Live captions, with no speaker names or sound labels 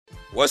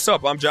What's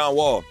up? I'm John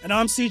Wall. And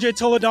I'm CJ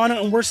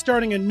Toledano, and we're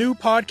starting a new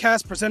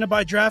podcast presented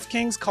by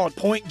DraftKings called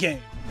Point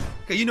Game.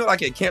 Okay, you know,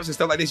 like at camps and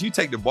stuff like this, you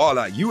take the ball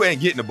out, you ain't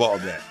getting the ball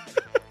back.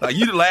 Like,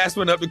 you the last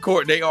one up the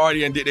court, they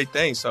already did their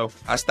thing. So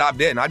I stopped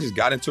that, and I just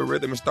got into a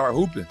rhythm and started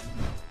hooping.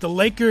 The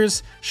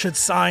Lakers should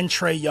sign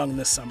Trae Young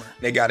this summer.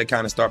 They got to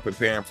kind of start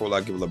preparing for,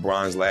 like, if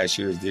LeBron's last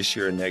year is this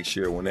year, next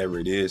year, whenever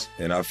it is.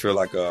 And I feel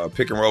like a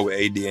pick and roll with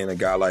AD and a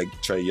guy like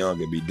Trae Young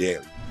would be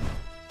deadly.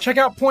 Check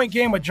out Point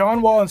Game with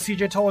John Wall and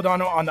CJ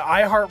Toledano on the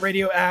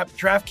iHeartRadio app,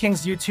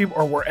 DraftKings YouTube,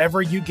 or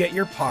wherever you get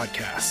your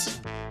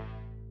podcasts.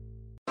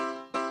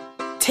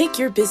 Take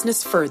your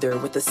business further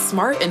with the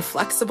smart and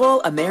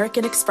flexible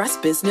American Express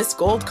Business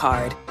Gold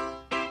Card.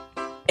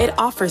 It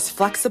offers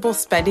flexible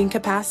spending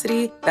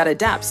capacity that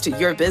adapts to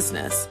your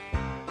business.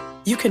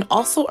 You can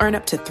also earn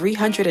up to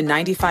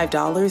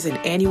 $395 in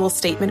annual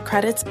statement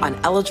credits on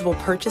eligible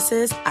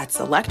purchases at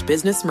select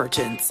business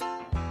merchants.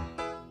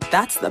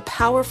 That's the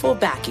powerful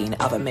backing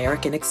of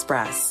American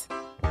Express.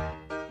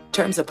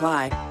 Terms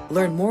apply.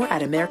 Learn more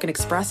at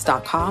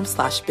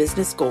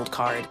americanexpress.com/business gold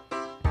card.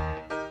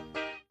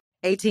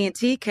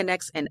 AT&T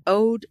connects an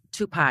ode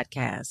to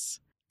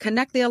podcasts.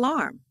 Connect the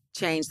alarm.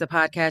 Change the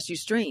podcast you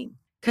stream.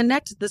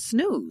 Connect the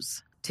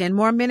snooze. 10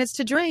 more minutes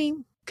to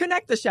dream.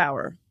 Connect the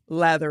shower.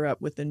 Lather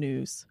up with the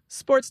news.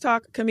 Sports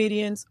talk,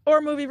 comedians,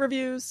 or movie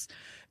reviews.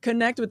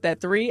 Connect with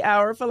that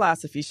 3-hour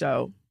philosophy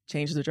show.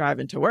 Change the drive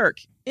into work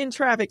in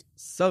traffic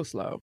so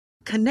slow.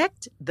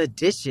 Connect the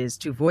dishes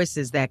to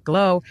voices that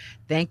glow.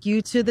 Thank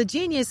you to the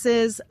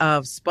geniuses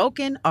of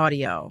spoken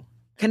audio.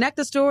 Connect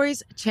the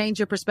stories, change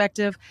your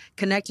perspective.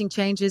 Connecting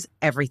changes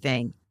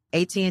everything.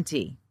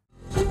 AT&T.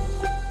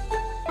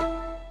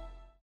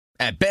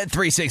 At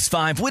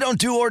Bet365, we don't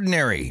do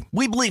ordinary.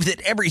 We believe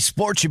that every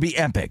sport should be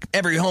epic.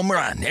 Every home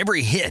run,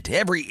 every hit,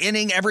 every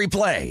inning, every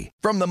play.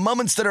 From the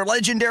moments that are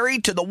legendary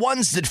to the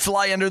ones that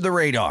fly under the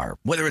radar.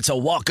 Whether it's a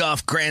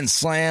walk-off grand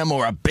slam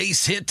or a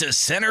base hit to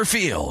center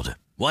field.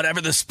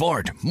 Whatever the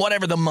sport,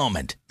 whatever the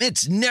moment.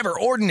 It's never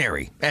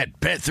ordinary at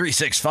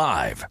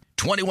Bet365.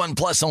 21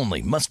 plus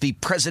only. Must be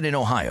present in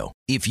Ohio.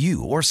 If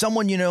you or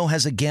someone you know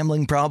has a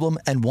gambling problem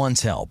and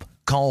wants help,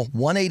 call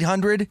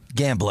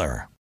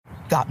 1-800-GAMBLER.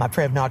 Got my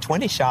Prevnar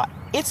 20 shot.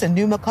 It's a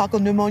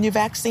pneumococcal pneumonia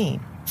vaccine.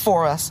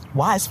 For us,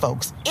 wise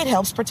folks, it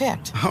helps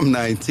protect. I'm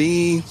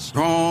 19,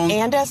 strong.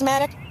 And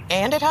asthmatic,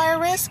 and at higher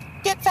risk.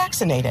 Get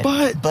vaccinated.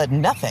 But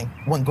nothing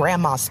when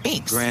grandma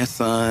speaks.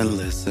 Grandson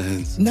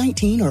listens.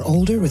 19 or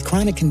older with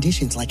chronic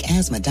conditions like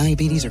asthma,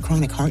 diabetes, or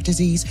chronic heart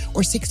disease,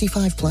 or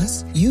 65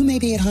 plus, you may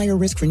be at higher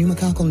risk for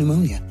pneumococcal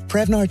pneumonia.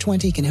 Prevnar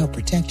 20 can help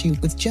protect you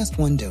with just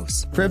one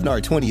dose.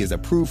 Prevnar 20 is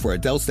approved for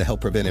adults to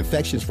help prevent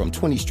infections from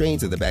 20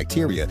 strains of the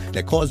bacteria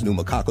that cause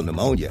pneumococcal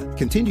pneumonia.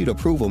 Continued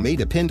approval may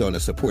depend on a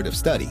supportive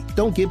study.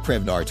 Don't get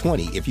Prevnar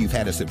 20 if you've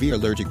had a severe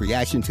allergic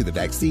reaction to the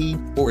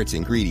vaccine or its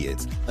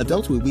ingredients.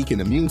 Adults with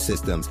weakened immune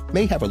systems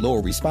may have a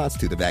lower response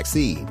to the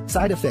vaccine.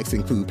 Side effects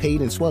include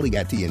pain and swelling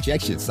at the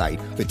injection site,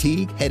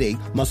 fatigue, headache,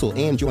 muscle,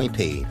 and joint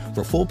pain.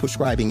 For full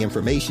prescribing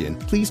information,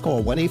 please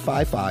call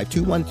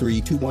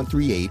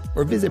 1-855-213-2138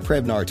 or visit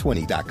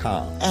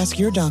Prevnar20.com. Ask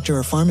your doctor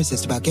or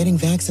pharmacist about getting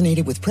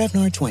vaccinated with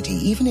Prevnar 20,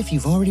 even if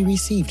you've already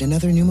received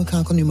another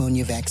pneumococcal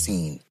pneumonia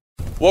vaccine.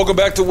 Welcome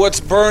back to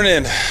What's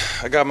Burning.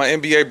 I got my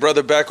NBA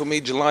brother back with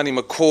me, Jelani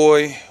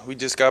McCoy. We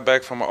just got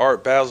back from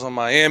Art Basel in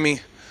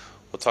Miami.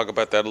 We'll talk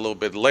about that a little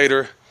bit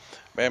later.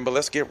 Man, but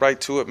let's get right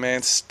to it,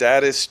 man.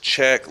 Status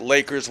check.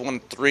 Lakers won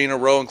 3 in a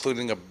row,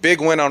 including a big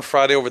win on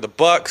Friday over the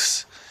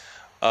Bucks.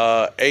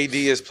 AD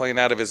is playing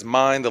out of his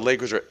mind. The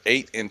Lakers are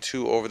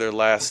 8-2 over their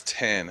last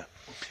 10.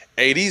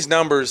 AD's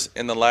numbers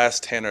in the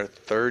last 10 are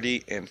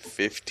 30 and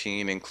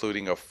 15,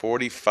 including a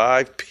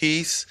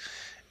 45-piece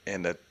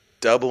and a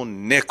double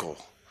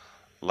nickel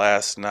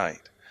last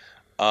night.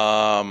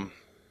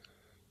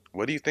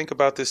 What do you think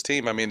about this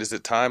team? I mean, is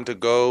it time to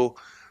go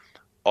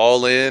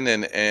all in?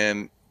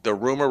 And the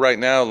rumor right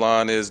now,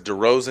 Lon, is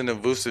DeRozan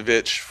and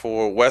Vucevic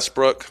for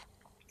Westbrook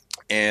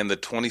and the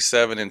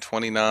 27 and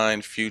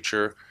 29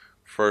 future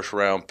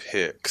first-round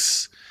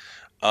picks.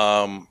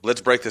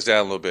 Let's break this down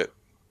a little bit.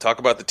 Talk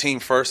about the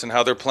team first and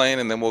how they're playing,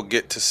 and then we'll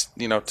get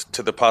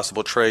to the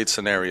possible trade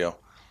scenario.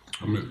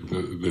 I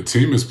mean, the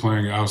team is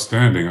playing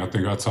outstanding. I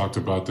think I talked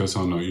about this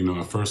on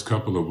the first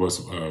couple of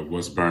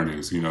What's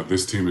Burnings.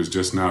 This team is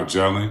just now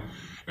gelling.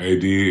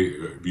 AD,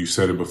 you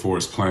said it before,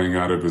 is playing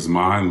out of his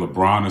mind.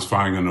 LeBron is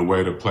finding a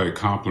way to play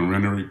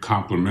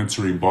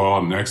complementary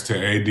ball next to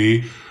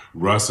AD.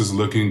 Russ is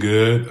looking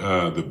good.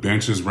 The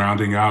bench is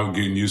rounding out,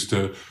 getting used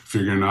to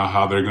figuring out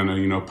how they're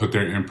going to, put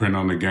their imprint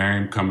on the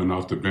game, coming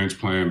off the bench,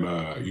 playing,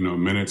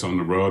 minutes on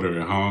the road or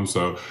at home.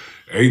 So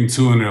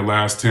 8-2 in their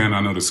last 10.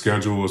 I know the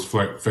schedule was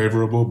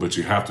favorable, but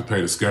you have to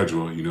pay the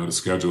schedule. The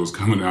schedule is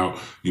coming out,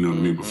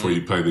 before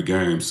you play the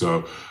game.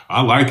 So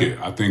I like it.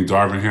 I think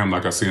Darvin Ham,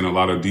 like I see in a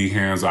lot of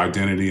D-Hand's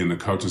identity and the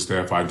coaching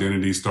staff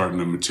identity starting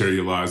to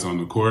materialize on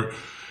the court.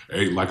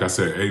 Like I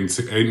said,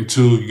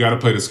 8-2, you got to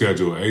play the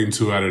schedule.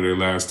 8-2 out of their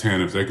last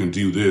 10. If they can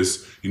do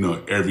this,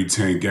 every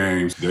 10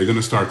 games, they're going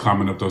to start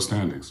climbing up those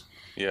standings.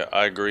 Yeah,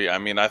 I agree. I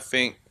mean, I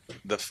think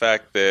the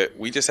fact that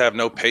we just have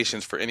no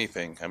patience for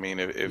anything. I mean,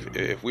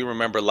 if we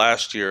remember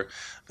last year,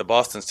 the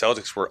Boston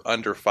Celtics were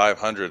under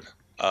 500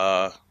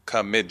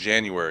 come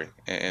mid-January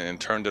and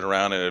turned it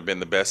around and have been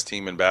the best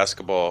team in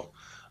basketball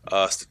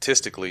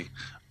statistically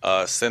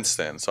since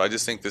then. So I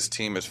just think this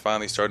team is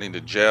finally starting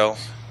to gel.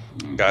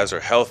 Guys are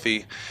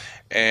healthy.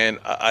 And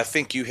I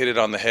think you hit it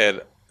on the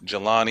head.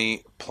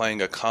 LeBron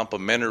playing a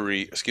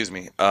complementary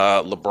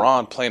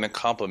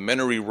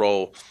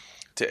role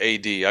to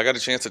AD. I got a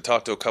chance to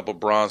talk to a couple of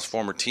Bron's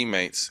former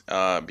teammates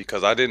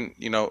because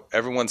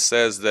everyone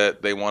says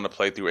that they want to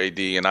play through AD.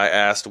 And I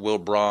asked, will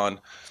Bron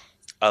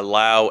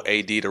allow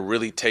AD to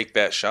really take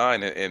that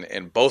shine?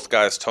 And both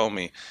guys told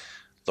me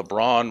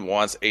LeBron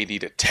wants AD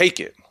to take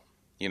it.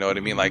 You know what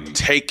I mean? Like,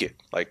 take it.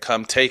 Like,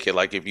 come take it.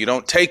 Like, if you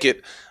don't take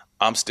it,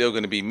 I'm still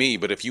going to be me.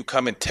 But if you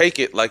come and take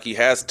it like he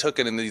has took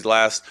it in these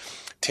last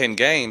 10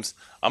 games,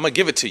 I'm going to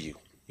give it to you.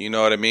 You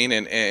know what I mean?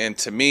 And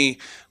to me,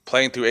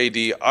 playing through AD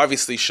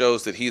obviously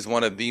shows that he's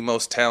one of the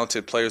most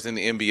talented players in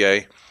the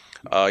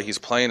NBA. He's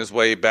playing his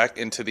way back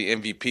into the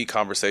MVP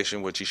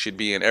conversation, which he should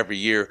be in every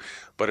year.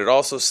 But it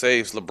also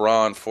saves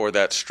LeBron for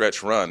that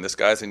stretch run. This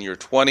guy's in year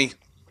 20.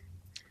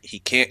 He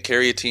can't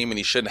carry a team, and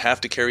he shouldn't have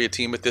to carry a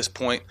team at this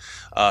point.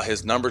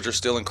 His numbers are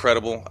still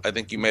incredible. I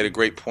think you made a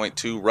great point,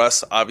 too.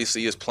 Russ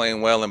obviously is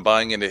playing well and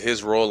buying into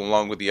his role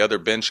along with the other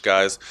bench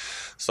guys.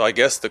 So I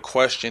guess the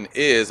question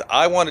is,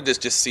 I wanted to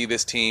just see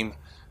this team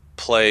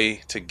play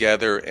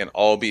together and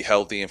all be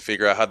healthy and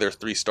figure out how their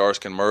three stars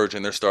can merge,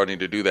 and they're starting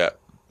to do that.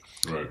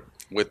 Right.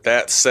 With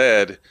that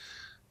said,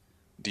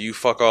 do you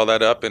fuck all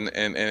that up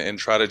and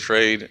try to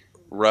trade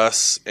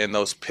Russ and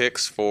those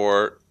picks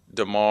for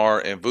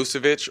DeMar and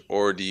Vucevic,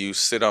 or do you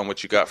sit on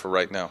what you got for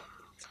right now?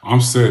 I'm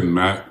sitting,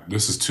 Matt.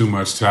 This is too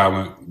much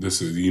talent. This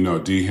is,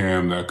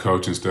 D-Ham, that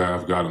coaching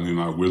staff got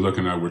him.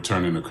 We're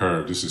turning the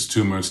curve. This is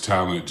too much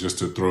talent just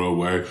to throw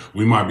away.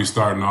 We might be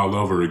starting all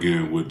over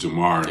again with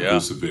DeMar and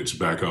Vucevic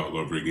back all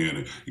over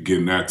again and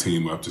getting that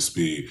team up to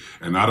speed.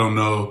 And I don't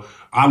know.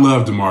 I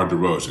love DeMar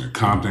DeRozan,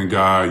 Compton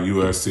guy,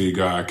 USC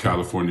guy,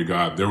 California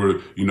guy. There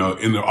were, in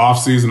the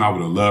offseason, I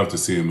would have loved to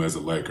see him as a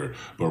Laker.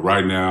 But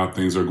right now,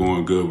 things are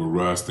going good with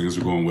Russ. Things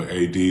are going with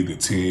AD, the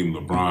team,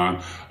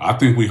 LeBron. I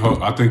think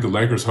the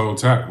Lakers hold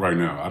tight right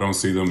now. I don't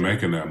see them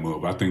making that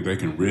move. I think they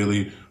can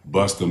really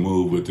bust a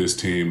move with this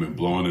team and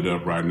blowing it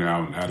up right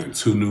now and adding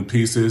 2 new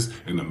pieces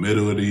in the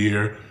middle of the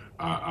year.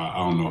 I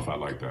don't know if I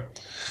like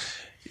that.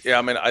 Yeah,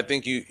 I mean, I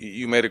think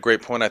you made a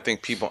great point. I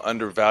think people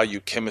undervalue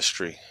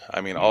chemistry.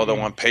 I mean,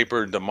 although on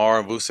paper, DeMar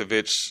and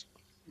Vucevic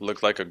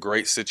looked like a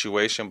great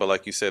situation, but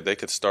like you said, they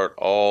could start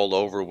all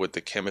over with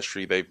the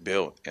chemistry they've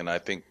built. And I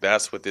think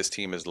that's what this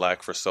team has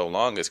lacked for so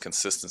long is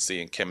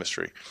consistency and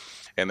chemistry.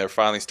 And they're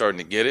finally starting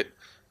to get it.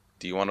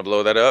 Do you want to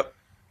blow that up?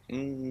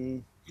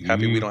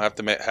 Happy we don't have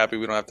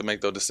to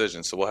make those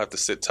decisions, so we'll have to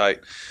sit tight.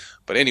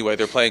 But anyway,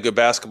 they're playing good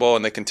basketball,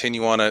 and they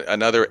continue on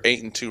another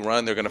 8-2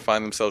 run. They're going to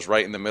find themselves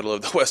right in the middle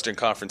of the Western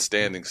Conference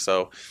standings.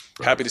 So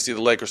happy to see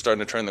the Lakers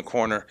starting to turn the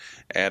corner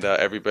and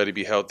everybody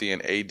be healthy,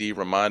 and AD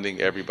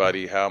reminding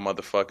everybody how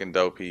motherfucking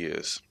dope he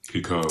is.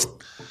 He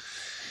cold.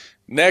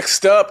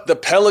 Next up, the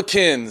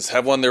Pelicans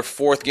have won their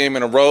 4th game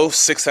in a row,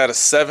 6 out of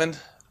 7.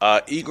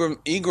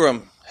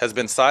 Ingram has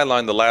been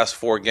sidelined the last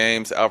 4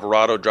 games.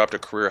 Alvarado dropped a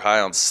career high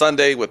on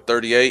Sunday with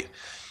 38.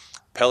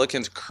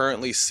 Pelicans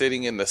currently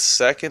sitting in the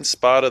 2nd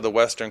spot of the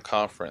Western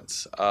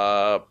Conference.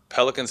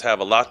 Pelicans have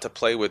a lot to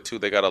play with, too.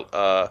 They got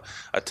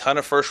a ton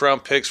of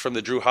first-round picks from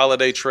the Drew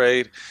Holiday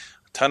trade,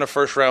 a ton of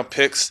first-round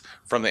picks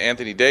from the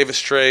Anthony Davis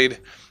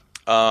trade.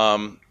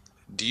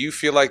 Do you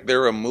feel like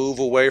they're a move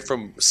away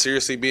from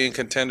seriously being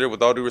contender,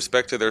 with all due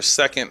respect to their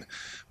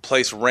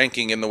 2nd-place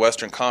ranking in the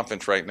Western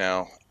Conference right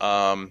now?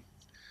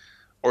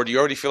 Or do you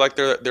already feel like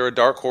they're a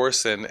dark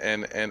horse and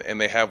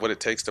they have what it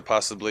takes to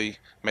possibly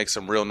make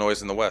some real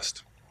noise in the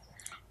West?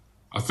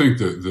 I think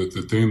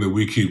the thing that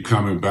we keep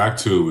coming back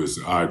to is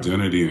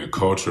identity and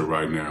culture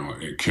right now,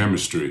 and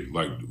chemistry.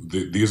 Like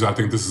I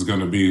think this is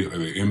going to be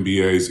the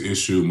NBA's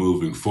issue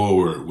moving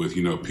forward with,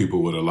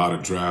 people with a lot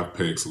of draft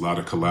picks, a lot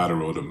of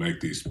collateral to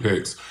make these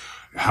picks.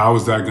 How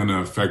is that going to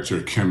affect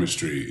your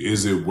chemistry?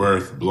 Is it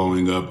worth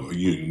blowing up,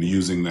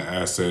 using the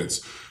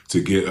assets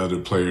to get other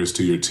players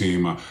to your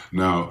team?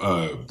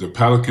 Now, the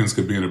Pelicans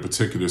could be in a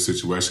particular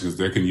situation because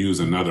they can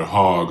use another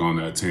hog on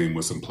that team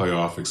with some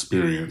playoff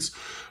experience.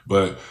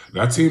 But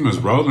that team is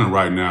rolling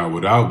right now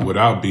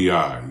without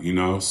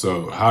BI,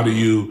 So how do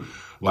you,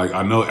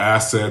 I know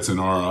assets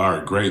and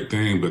are a great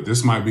thing, but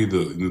this might be the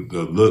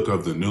look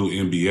of the new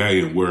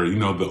NBA, and where,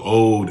 the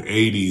old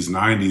 80s,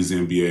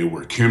 90s NBA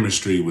where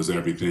chemistry was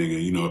everything.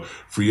 And,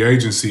 free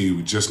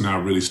agency just now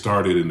really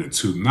started in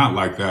not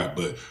like that,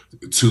 but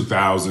the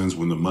 2000s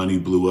when the money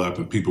blew up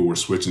and people were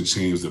switching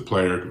teams, the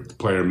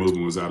player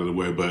movement was out of the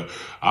way. But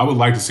I would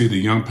like to see the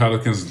young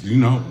Pelicans,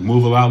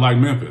 move a lot like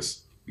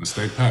Memphis and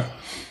stay packed.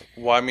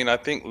 Well, I mean, I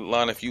think,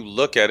 Lon, if you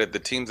look at it, the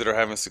teams that are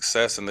having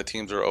success and the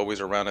teams that are always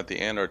around at the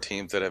end are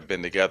teams that have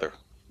been together.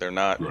 They're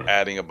not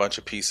adding a bunch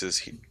of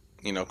pieces,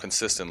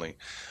 consistently.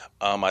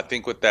 I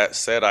think with that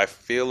said, I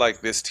feel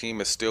like this team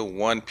is still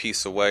one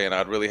piece away, and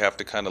I'd really have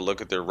to kind of look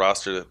at their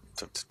roster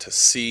to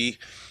see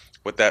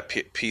what that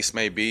piece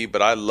may be.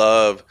 But I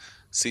love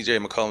C.J.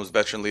 McCollum's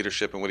veteran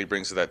leadership and what he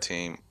brings to that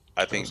team.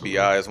 I think Absolutely.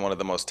 B.I. is one of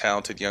the most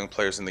talented young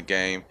players in the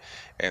game,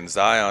 and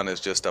Zion is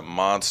just a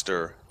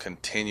monster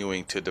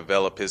continuing to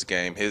develop his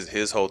game.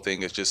 His whole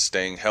thing is just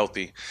staying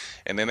healthy.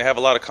 And then they have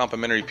a lot of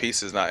complementary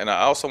pieces now. And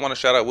I also want to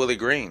shout out Willie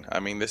Green. I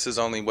mean, this is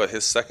only,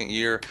 his second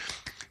year.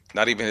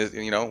 Not even his,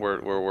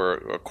 we're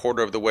a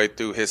quarter of the way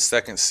through his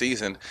second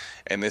season,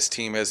 and this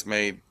team has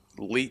made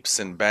leaps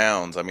and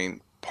bounds. I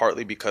mean,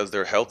 partly because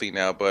they're healthy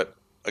now, but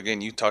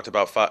again, you talked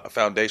about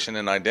foundation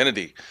and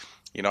identity.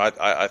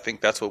 I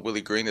think that's what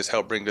Willie Green has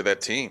helped bring to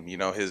that team.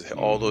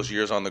 All those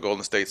years on the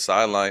Golden State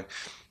sideline,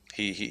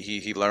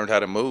 he learned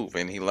how to move,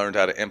 and he learned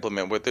how to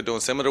implement what they're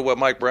doing, similar to what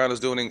Mike Brown is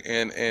doing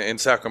in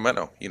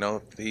Sacramento.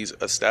 He's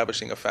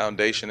establishing a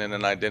foundation and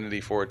an identity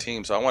for a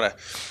team. So I want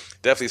to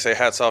definitely say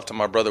hats off to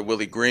my brother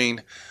Willie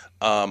Green.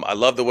 I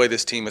love the way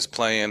this team is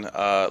playing.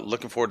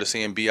 Looking forward to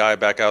seeing B.I.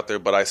 back out there,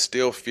 but I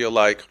still feel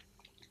like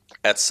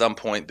at some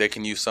point they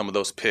can use some of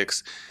those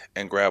picks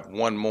and grab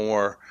one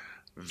more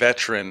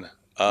veteran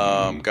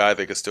guy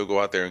that could still go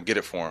out there and get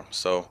it for him.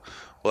 So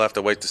we'll have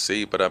to wait to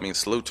see. But, I mean,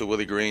 salute to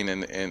Willie Green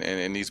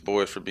and these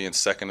boys for being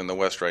second in the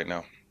West right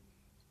now.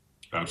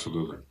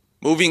 Absolutely.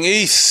 Moving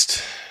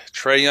east,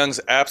 Trae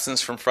Young's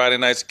absence from Friday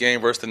night's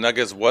game versus the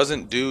Nuggets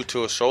wasn't due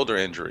to a shoulder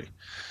injury.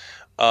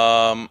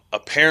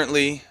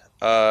 Apparently,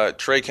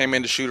 Trae came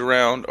to shoot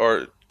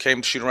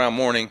around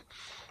morning,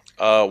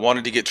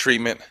 wanted to get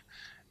treatment.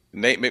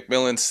 Nate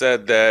McMillan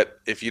said that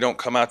if you don't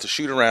come out to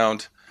shoot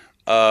around,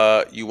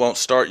 you won't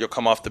start, you'll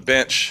come off the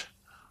bench,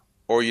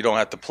 or you don't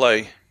have to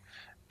play.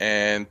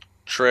 And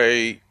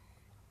Trae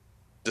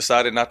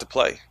decided not to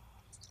play.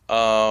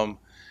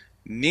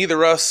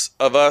 Neither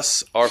of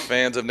us are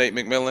fans of Nate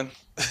McMillan.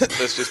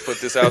 Let's just put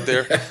this out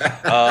there.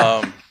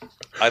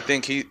 I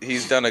think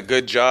he's done a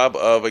good job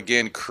of,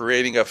 again,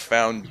 creating a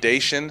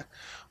foundation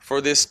for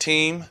this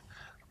team,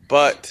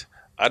 but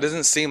it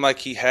doesn't seem like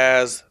he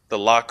has the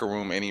locker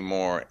room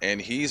anymore,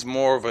 and he's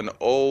more of an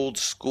old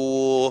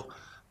school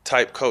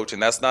type coach,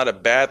 and that's not a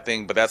bad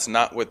thing, but that's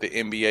not what the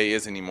NBA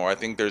is anymore. I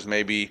think there's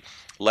maybe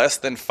less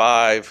than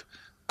 5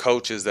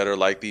 coaches that are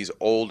like these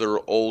older,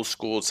 old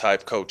school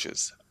type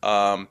coaches.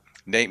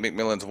 Nate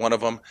McMillan's one of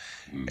them.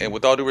 Mm-hmm. And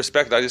with all due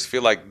respect, I just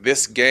feel like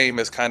this game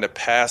has kind of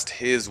passed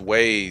his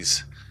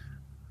ways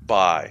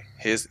by.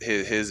 His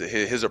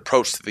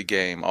approach to the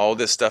game. All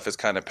this stuff has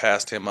kind of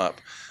passed him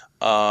up.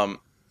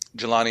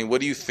 Jelani,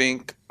 what do you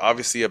think,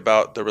 obviously,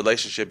 about the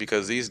relationship?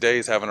 Because these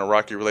days, having a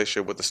rocky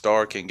relationship with the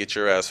star can get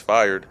your ass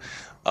fired.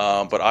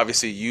 But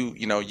obviously,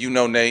 you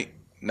know Nate,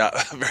 not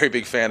a very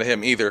big fan of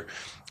him either.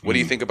 What do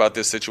you think about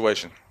this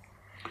situation?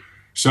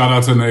 Shout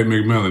out to Nate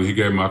McMillan. He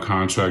gave my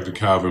contract to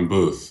Calvin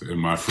Booth in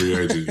my free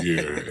agent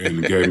year,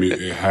 and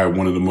it had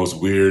one of the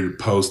most weird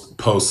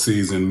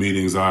postseason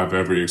meetings I've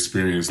ever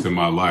experienced in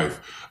my life.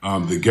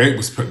 The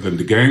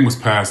game was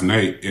past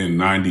Nate in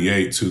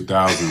 98,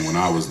 2000 when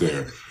I was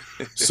there.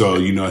 So,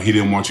 he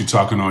didn't want you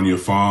talking on your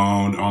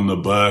phone on the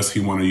bus.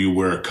 He wanted you to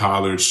wear a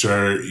collared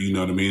shirt. You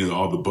know what I mean?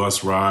 All the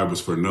bus ride was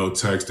for no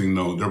texting.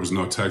 No, there was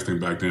no texting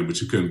back then,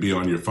 but you couldn't be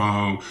on your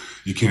phone.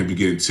 You can't be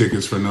getting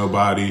tickets for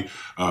nobody.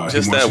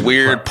 Just that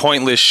weird,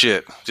 pointless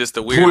shit. Just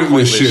the weird,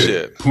 pointless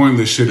shit.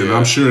 Pointless shit. Yeah. And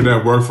I'm sure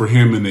that worked for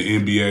him in the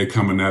NBA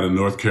coming out of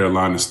North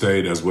Carolina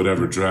State as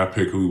whatever draft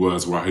pick he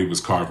was while he was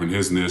carving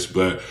his niche.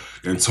 But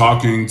in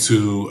talking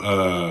to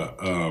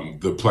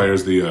the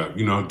players,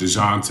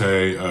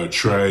 DeJounte,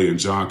 Trae, and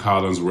John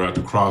Collins were at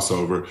the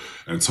crossover,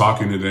 and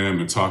talking to them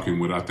and talking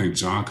with, I think,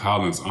 John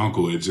Collins'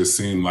 uncle, it just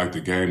seemed like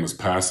the game was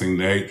passing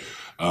Nate.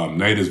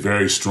 Nate is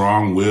very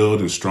strong-willed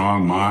and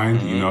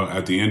strong-minded. Mm-hmm.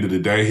 At the end of the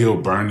day, he'll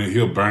burn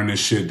this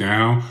shit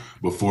down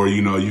before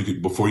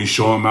before you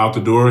show him out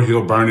the door.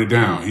 He'll burn it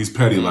down. He's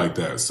petty like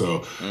that.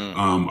 So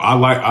I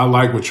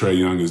like what Trae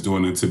Young is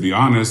doing. And to be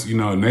honest,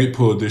 Nate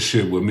pulled this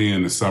shit with me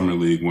in the summer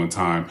league one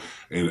time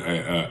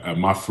at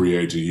my free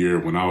agent year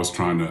when I was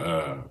trying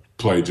to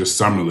play just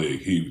summer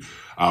league.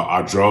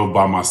 I drove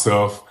by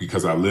myself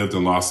because I lived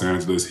in Los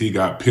Angeles. He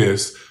got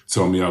pissed,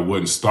 told me I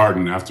wasn't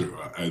starting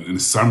in the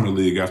summer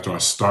league after I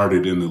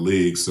started in the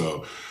league.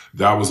 So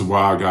that was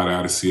why I got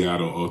out of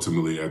Seattle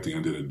ultimately at the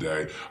end of the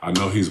day. I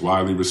know he's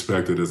widely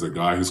respected as a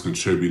guy who's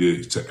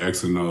contributed to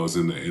X and O's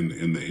in the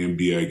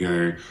NBA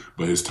game,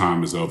 but his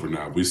time is over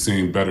now. We've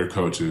seen better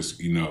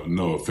coaches,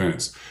 no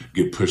offense,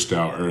 get pushed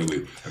out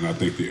early, and I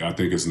think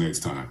it's Nate's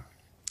time.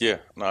 Yeah,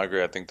 no, I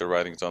agree. I think the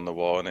writing's on the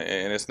wall, and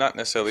it's not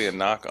necessarily a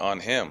knock on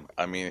him.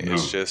 I mean,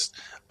 It's just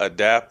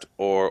adapt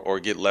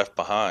or get left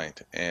behind.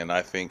 And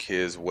I think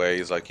his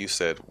ways, like you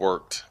said,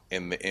 worked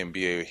in the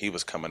NBA he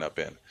was coming up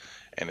in.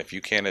 And if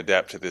you can't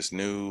adapt to this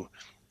new,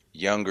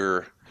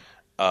 younger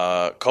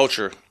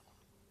culture,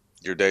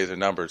 your days are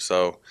numbered.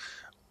 So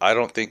I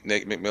don't think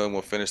Nate McMillan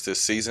will finish this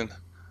season,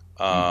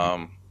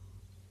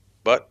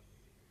 but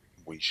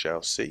we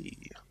shall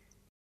see.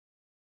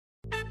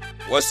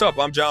 What's up?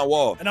 I'm John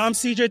Wall. And I'm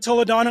CJ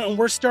Toledano, and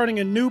we're starting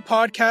a new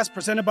podcast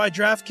presented by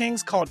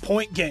DraftKings called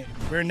Point Game.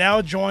 We're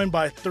now joined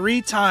by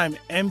 3-time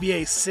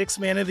NBA Sixth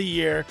Man of the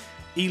Year,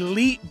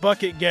 elite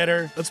bucket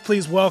getter. Let's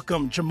please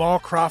welcome Jamal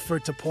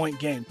Crawford to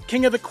Point Game.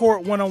 King of the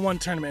Court one-on-one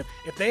tournament.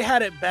 If they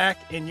had it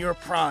back in your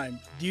prime,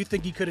 do you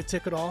think you could have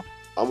took it all?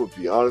 I'm going to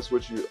be honest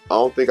with you. I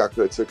don't think I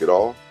could have took it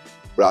all,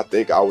 but I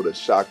think I would have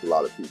shocked a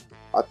lot of people.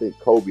 I think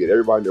Kobe and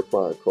everybody in their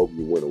prime, Kobe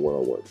would win a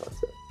one-on-one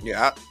contest.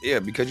 Yeah,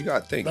 because you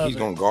got to think, he's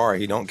going to guard.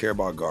 He don't care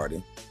about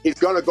guarding. He's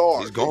going to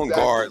guard. He's going to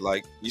guard.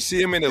 Like, you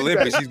see him in the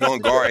Olympics, he's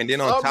going to guard. And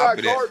then on top of that.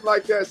 I'm not guarding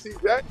like that, see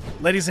that?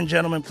 Ladies and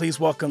gentlemen, please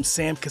welcome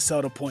Sam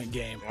Cassell to Point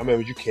Game. I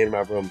remember you came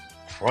out from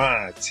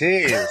prime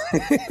 10.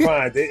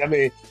 I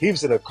mean, he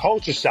was in a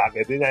culture shock.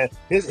 And then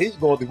he's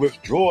going through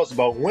withdrawals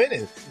about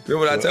winning.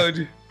 Remember what I told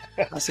you?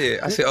 I said,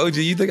 OG,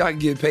 you think I can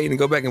get paid and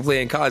go back and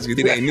play in college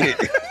because it ain't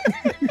it?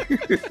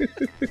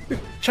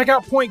 Check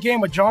out Point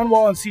Game with John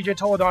Wall and CJ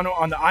Toledano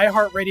on the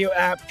iHeartRadio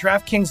app,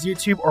 DraftKings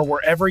YouTube, or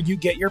wherever you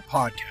get your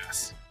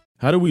podcasts.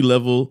 How do we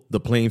level the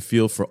playing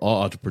field for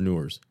all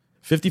entrepreneurs?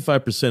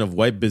 55% of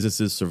white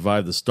businesses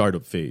survive the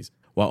startup phase,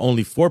 while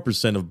only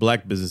 4% of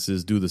black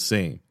businesses do the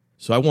same.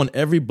 So I want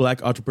every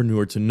black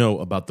entrepreneur to know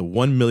about the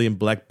 1 Million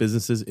Black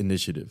Businesses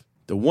Initiative.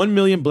 The 1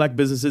 Million Black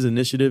Businesses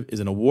Initiative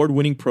is an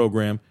award-winning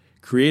program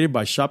created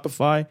by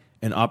Shopify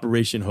and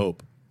Operation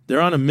Hope. They're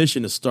on a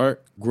mission to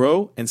start,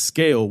 grow, and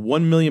scale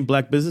 1 million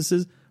black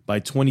businesses by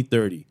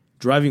 2030,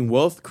 driving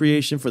wealth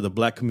creation for the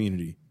black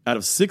community. Out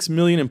of 6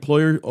 million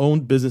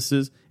employer-owned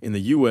businesses in the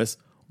U.S.,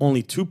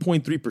 only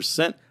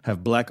 2.3%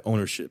 have black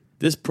ownership.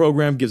 This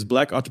program gives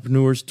black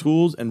entrepreneurs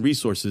tools and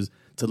resources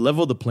to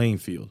level the playing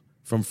field,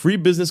 from free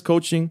business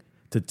coaching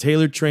to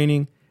tailored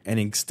training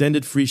and an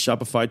extended free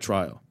Shopify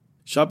trial.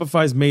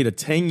 Shopify's made a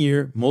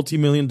 10-year,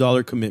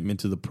 multi-million-dollar commitment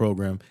to the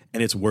program,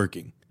 and it's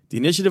working. The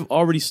initiative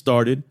already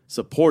started,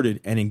 supported,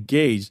 and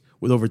engaged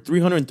with over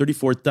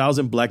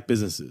 334,000 black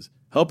businesses,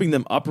 helping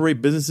them operate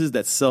businesses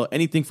that sell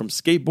anything from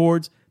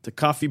skateboards to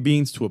coffee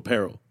beans to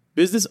apparel.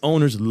 Business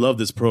owners love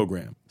this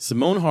program.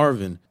 Simone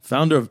Harvin,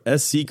 founder of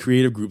SC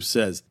Creative Group,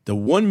 says, "The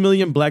 1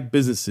 million black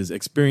businesses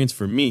experience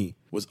for me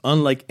was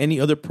unlike any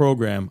other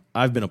program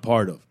I've been a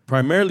part of,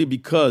 primarily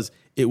because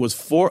it was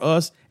for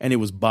us and it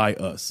was by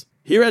us."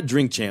 Here at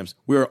Drink Champs,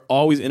 we are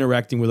always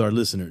interacting with our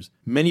listeners,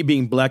 many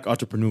being black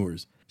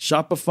entrepreneurs.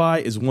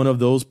 Shopify is one of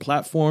those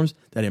platforms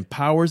that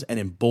empowers and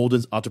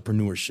emboldens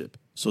entrepreneurship.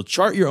 So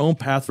chart your own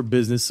path for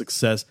business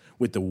success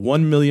with the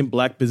 1 Million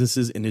Black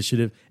Businesses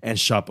Initiative and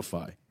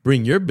Shopify.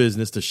 Bring your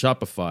business to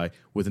Shopify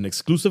with an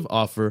exclusive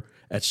offer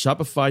at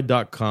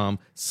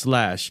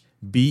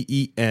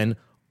shopify.com/BEN,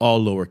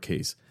 all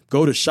lowercase.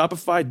 Go to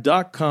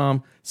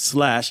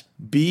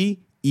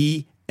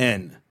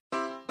shopify.com/BEN.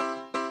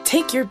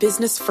 Take your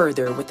business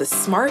further with the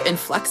smart and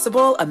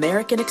flexible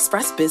American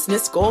Express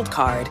Business Gold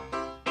Card.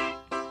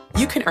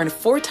 You can earn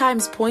 4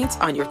 times points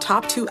on your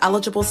top 2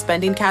 eligible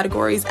spending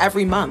categories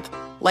every month,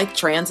 like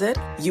transit,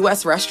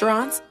 U.S.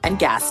 restaurants, and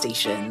gas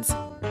stations.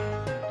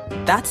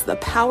 That's the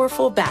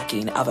powerful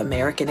backing of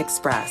American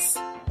Express.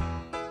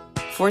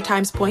 4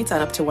 times points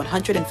on up to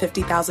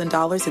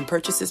 $150,000 in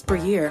purchases per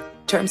year.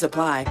 Terms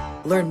apply.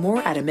 Learn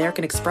more at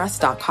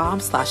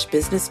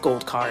americanexpress.com/business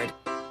gold card.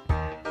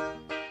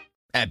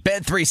 At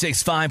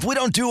Bet365, we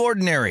don't do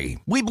ordinary.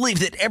 We believe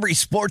that every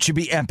sport should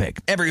be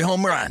epic. Every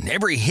home run,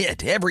 every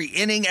hit, every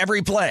inning,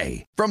 every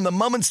play. From the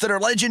moments that are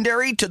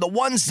legendary to the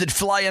ones that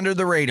fly under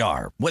the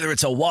radar. Whether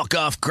it's a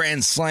walk-off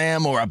grand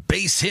slam or a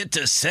base hit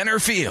to center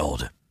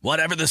field.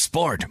 Whatever the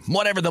sport,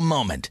 whatever the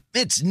moment.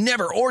 It's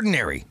never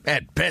ordinary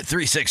at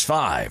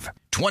Bet365.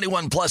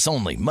 21 plus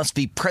only. Must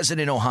be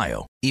present in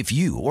Ohio. If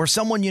you or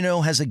someone you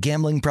know has a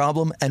gambling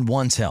problem and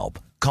wants help,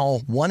 call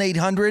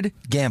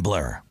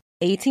 1-800-GAMBLER.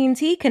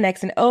 AT&T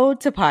connects an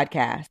ode to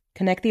podcast.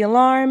 Connect the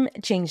alarm,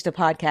 change the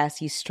podcast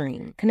you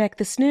stream. Connect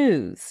the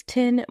snooze,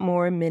 10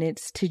 more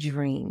minutes to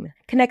dream.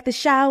 Connect the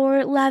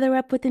shower, lather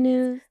up with the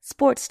news,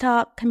 sports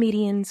talk,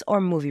 comedians, or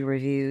movie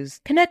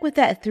reviews. Connect with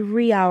that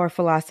 3-hour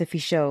philosophy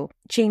show.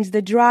 Change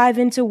the drive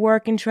into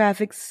work and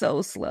traffic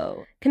so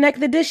slow.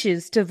 Connect the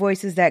dishes to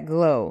voices that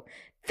glow.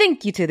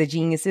 Thank you to the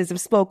geniuses of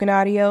spoken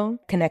audio.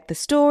 Connect the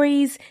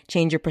stories,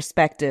 change your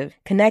perspective.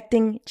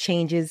 Connecting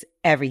changes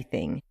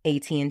everything.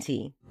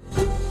 AT&T.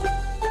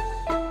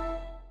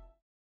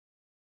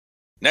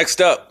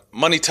 Next up,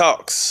 Money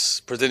Talks,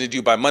 presented to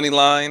you by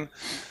Moneyline,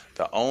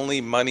 the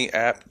only money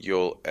app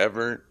you'll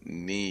ever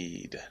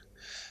need.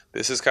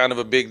 This is kind of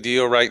a big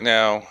deal right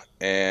now,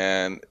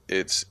 and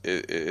it's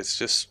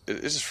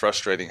just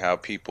frustrating how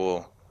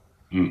people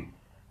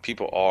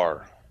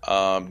are.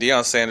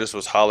 Deion Sanders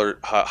was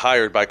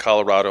hired by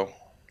Colorado,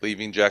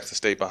 leaving Jackson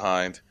State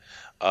behind.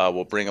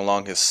 Will bring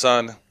along his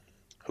son,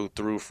 who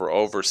threw for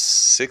over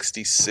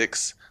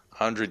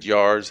 6,600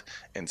 yards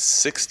and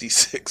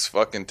 66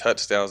 fucking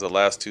touchdowns the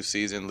last 2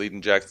 seasons,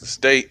 leading Jackson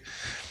State.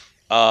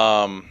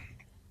 So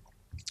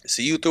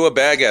you threw a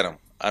bag at him.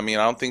 I mean,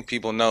 I don't think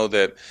people know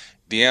that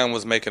Deion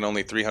was making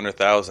only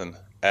 $300,000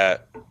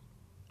 at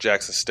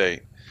Jackson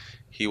State.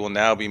 He will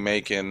now be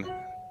making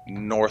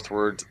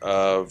northward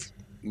of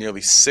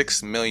nearly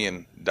 $6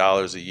 million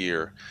a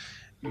year.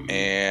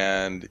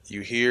 And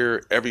you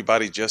hear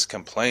everybody just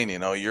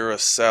complaining, oh, you're a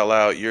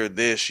sellout, you're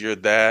this, you're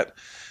that.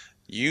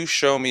 You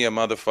show me a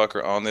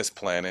motherfucker on this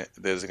planet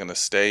that is going to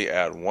stay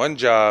at one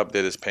job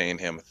that is paying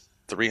him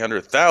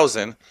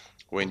 $300,000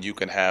 when you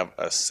can have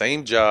a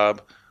same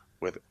job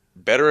with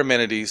better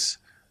amenities,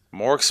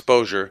 more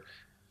exposure,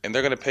 and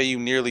they're going to pay you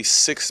nearly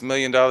 $6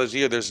 million a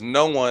year. There's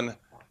no one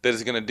that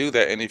is going to do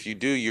that. And if you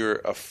do,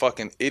 you're a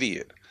fucking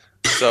idiot.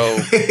 So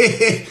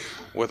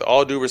with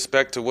all due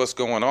respect to what's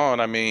going on,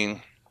 I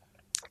mean,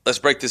 let's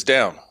break this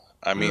down.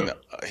 I mean,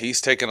 he's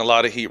taking a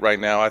lot of heat right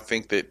now. I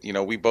think that, you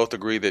know, we both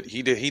agree that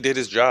he did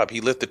his job. He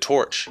lit the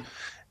torch.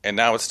 And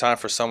now it's time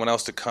for someone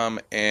else to come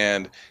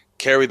and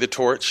carry the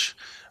torch.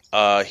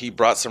 He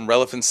brought some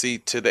relevancy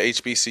to the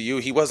HBCU.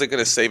 He wasn't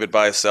going to save it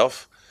by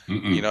himself.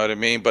 You know what I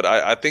mean? But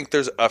I think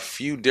there's a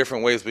few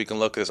different ways we can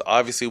look at this.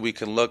 Obviously, we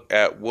can look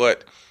at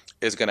what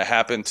is going to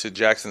happen to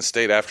Jackson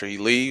State after he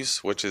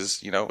leaves, which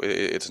is, you know,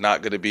 it's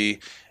not going to be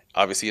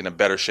obviously in a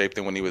better shape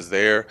than when he was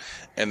there.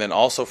 And then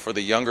also for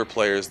the younger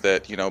players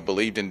that, you know,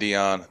 believed in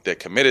Deion, that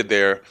committed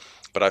there.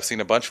 But I've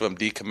seen a bunch of them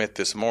decommit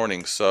this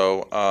morning.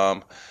 So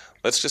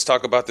let's just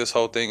talk about this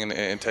whole thing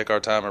and take our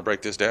time and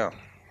break this down.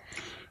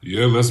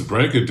 Yeah, let's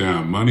break it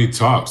down. Money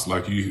talks.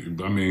 Like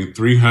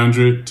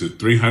 300 to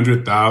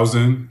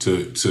 300,000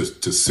 to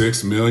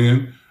 6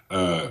 million.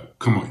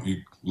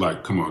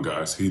 Come on,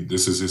 guys.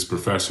 This is his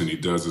profession. He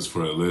does this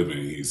for a living.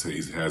 He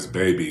has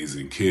babies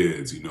and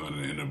kids, you know,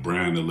 and a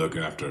brand to look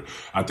after.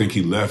 I think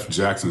he left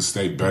Jackson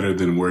State better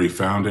than where he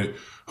found it.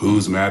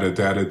 Who's mad at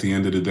that at the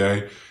end of the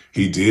day?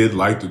 He did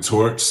light the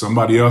torch.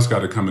 Somebody else got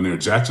to come in there.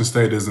 Jackson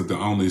State isn't the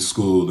only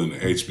school in the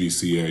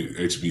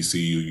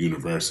HBCU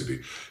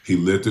university. He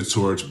lit the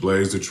torch,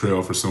 blazed the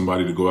trail for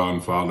somebody to go out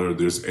and follow.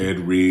 There's Ed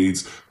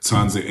Reeds,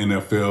 tons of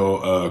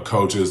NFL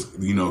coaches,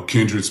 you know,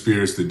 kindred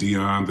spirits to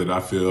Deion that I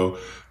feel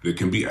that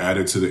can be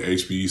added to the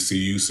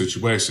HBCU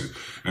situation.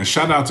 And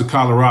shout out to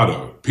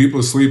Colorado.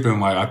 People sleeping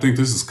like, I think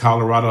this is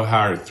Colorado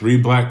hired 3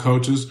 black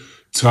coaches,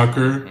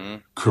 Tucker,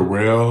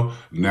 Carell,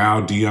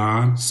 now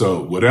Deion.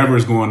 So whatever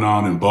is going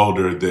on in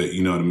Boulder that,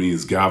 you know what I mean,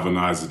 is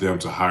galvanizing them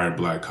to hire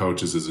black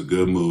coaches is a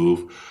good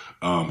move.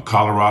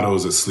 Colorado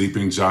is a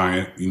sleeping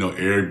giant. You know,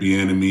 Eric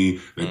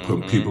Bieniemy, they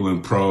put people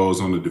in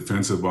pros on the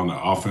defensive, on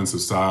the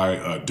offensive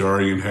side,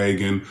 Dorian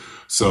Hagen.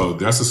 So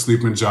that's a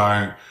sleeping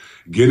giant.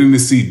 Getting to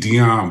see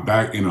Deion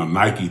back in a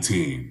Nike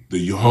team.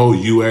 The whole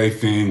UA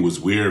thing was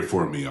weird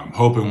for me. I'm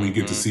hoping we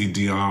get to see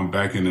Deion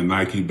back in the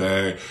Nike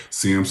bag,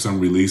 see him some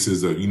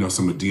releases of, you know,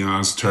 some of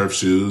Deion's turf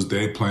shoes.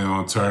 They play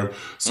on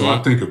turf. So I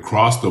think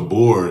across the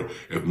board,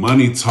 if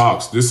money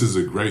talks, this is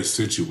a great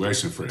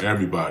situation for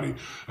everybody.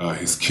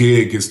 His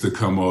kid gets to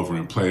come over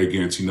and play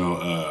against, you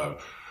know,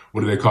 what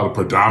do they call it?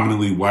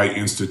 Predominantly white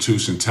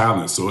institution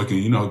talent. So it can,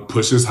 you know,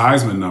 push his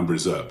Heisman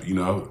numbers up. You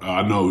know,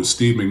 I know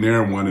Steve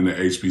McNair won in the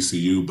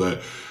HBCU,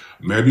 but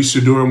maybe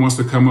Shedeur wants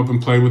to come up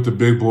and play with the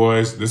big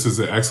boys. This is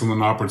an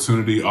excellent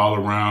opportunity all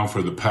around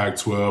for the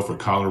Pac-12, for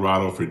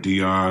Colorado, for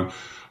Deion.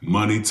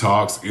 Money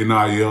talks,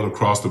 NIL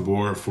across the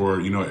board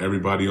for, you know,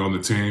 everybody on the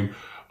team.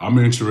 I'm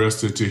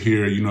interested to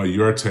hear, you know,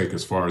 your take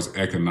as far as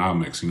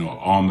economics, you know,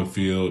 on the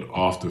field,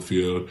 off the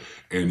field,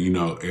 and, you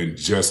know, and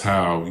just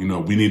how, you know,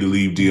 we need to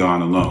leave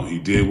Deion alone. He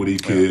did what he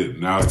could.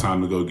 Now it's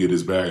time to go get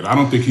his bag. I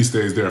don't think he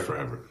stays there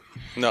forever.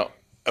 No.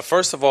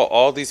 First of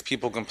all these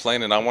people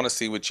complaining, I want to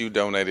see what you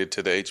donated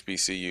to the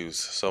HBCUs.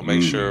 So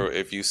make sure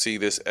if you see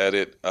this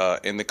edit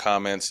in the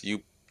comments,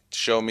 you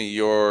show me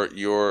your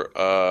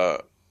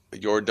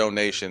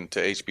donation to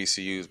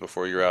HBCUs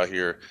before you're out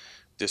here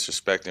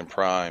disrespecting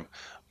Prime.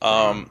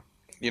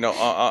 You know,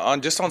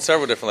 on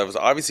several different levels.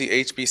 Obviously,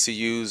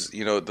 HBCUs,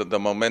 you know, the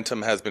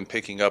momentum has been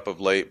picking up of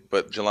late.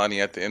 But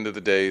Jelani, at the end of the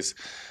days,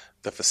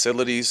 the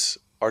facilities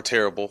are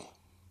terrible.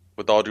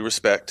 With all due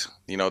respect,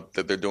 you know,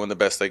 that they're doing the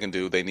best they can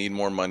do. They need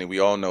more money. We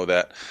all know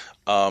that.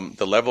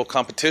 The level of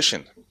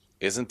competition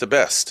isn't the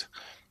best.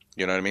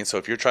 You know what I mean? So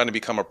if you're trying to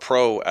become a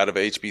pro out of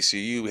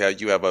HBCU,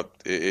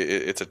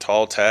 it's a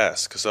tall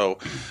task. So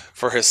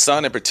for his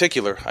son in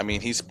particular, I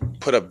mean, he's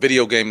put up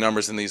video game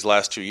numbers in these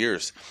last 2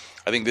 years.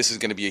 I think this is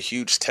going to be a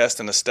huge test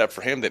and a step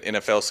for him that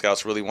NFL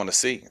scouts really want to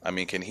see. I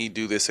mean, can he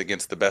do this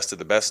against the best of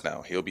the best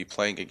now? He'll be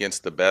playing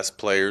against the best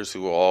players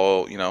who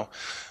all, you know,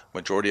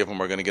 majority of them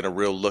are going to get a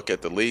real look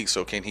at the league.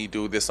 So can he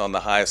do this on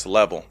the highest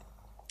level?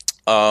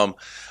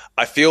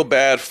 I feel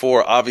bad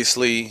for,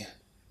 obviously,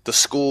 the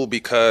school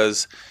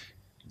because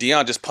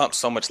Deion just pumped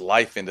so much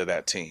life into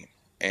that team.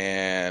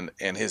 And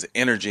his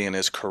energy and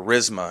his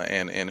charisma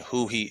and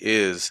who he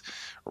is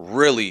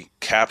really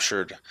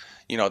captured,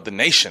 you know, the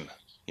nation.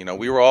 You know,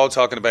 we were all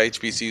talking about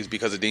HBCUs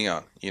because of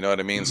Deion. You know what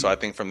I mean? So I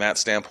think from that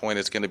standpoint,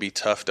 it's going to be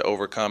tough to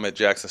overcome at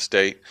Jackson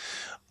State.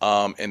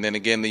 And then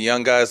again, the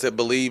young guys that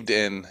believed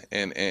in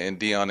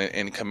Deion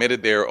and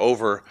committed there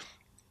over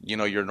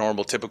your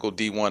normal typical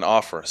D1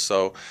 offer.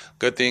 So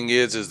good thing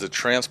is the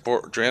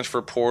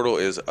transfer portal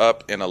is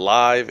up and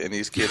alive, and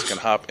these kids can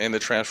hop in the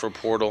transfer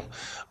portal.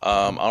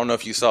 I don't know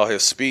if you saw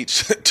his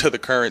speech to the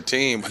current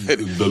team. But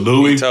the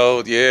Louis?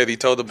 He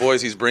told the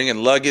boys he's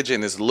bringing luggage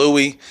and his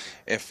Louis,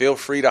 and feel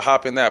free to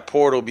hop in that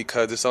portal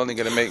because it's only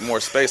going to make more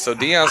space. So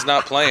Deion's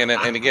not playing,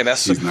 and again,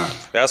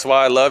 that's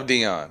why I love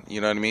Deion.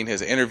 You know what I mean?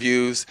 His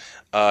interviews,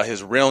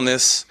 his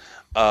realness.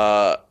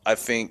 I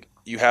think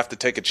you have to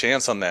take a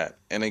chance on that.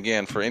 And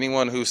again, for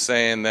anyone who's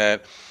saying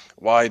that,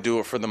 why do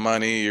it for the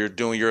money? You're a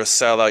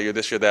sellout. You're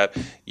this, you're that.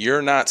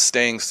 You're not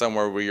staying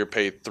somewhere where you're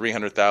paid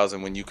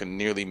 $300,000 when you can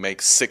nearly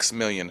make $6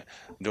 million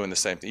doing the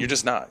same thing. You're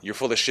just not. You're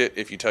full of shit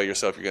if you tell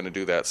yourself you're going to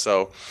do that.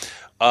 So,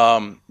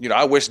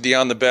 I wish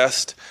Deion the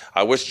best.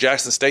 I wish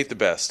Jackson State the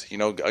best.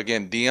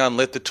 Again, Deion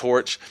lit the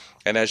torch.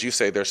 And as you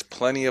say, there's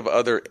plenty of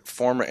other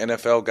former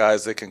NFL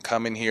guys that can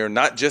come in here,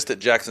 not just at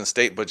Jackson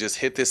State, but just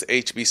hit this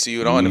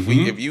HBCU on. If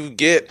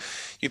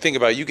you think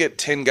about it, you get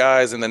 10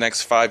 guys in the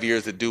next 5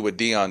 years that do what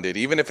Deion did,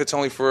 even if it's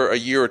only for a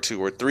year or 2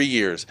 or 3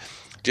 years,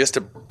 just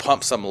to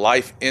pump some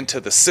life into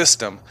the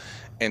system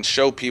and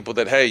show people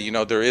that, hey,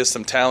 there is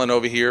some talent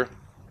over here.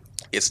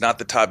 It's not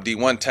the top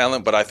D1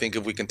 talent, but I think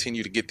if we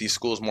continue to get these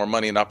schools more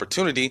money and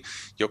opportunity,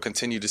 you'll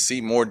continue to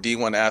see more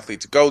D1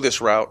 athletes go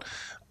this route.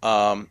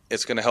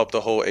 It's going to help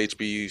the whole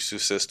HBCU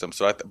system.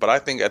 But I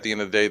think at the end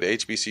of the day, the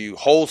HBCU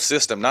whole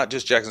system, not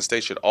just Jackson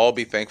State, should all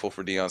be thankful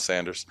for Deion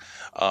Sanders,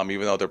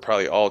 even though they're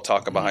probably all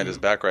talking behind his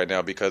back right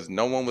now because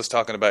no one was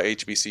talking about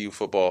HBCU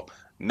football,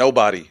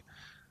 nobody,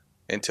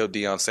 until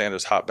Deion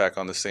Sanders hopped back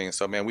on the scene.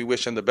 So, man, we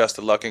wish him the best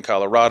of luck in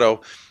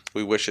Colorado.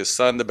 We wish his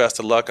son the best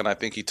of luck, and I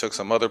think he took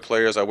some other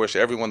players. I wish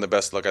everyone the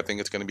best of luck. I think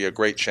it's going to be a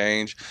great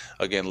change.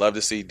 Again, love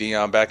to see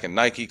Deion back in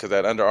Nike because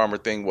that Under Armour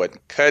thing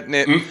wasn't cutting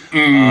it.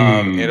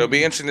 It'll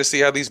be interesting to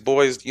see how these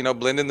boys,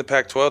 blend in the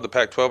Pac-12. The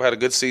Pac-12 had a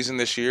good season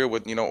this year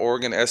with,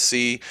 Oregon,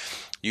 SC,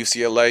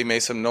 UCLA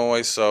made some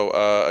noise. So,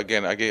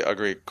 again, I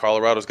agree.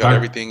 Colorado's got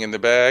everything in the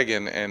bag,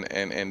 and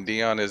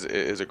Deion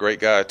is a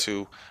great guy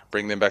to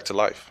bring them back to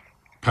life.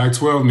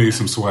 Pac-12 needs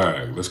some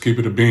swag. Let's keep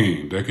it a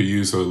bean. They could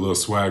use a little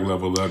swag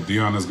level up.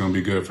 Deion is going to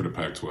be good for the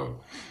Pac-12.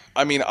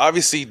 I mean,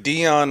 obviously,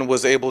 Deion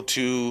was able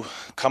to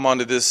come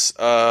onto this, this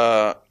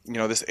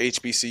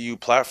HBCU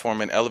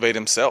platform and elevate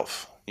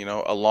himself,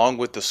 along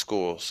with the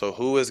school. So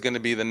who is going to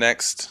be the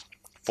next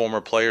former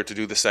player to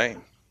do the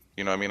same?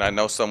 I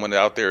know someone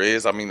out there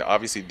is.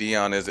 Obviously,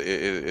 Deion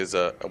is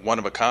a one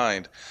of a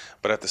kind.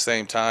 But at the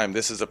same time,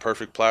 this is a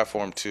perfect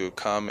platform to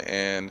come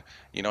and,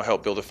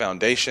 help build a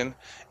foundation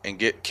and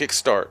get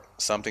kickstart,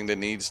 something that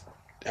needs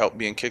help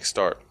being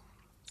kickstart.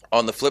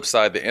 On the flip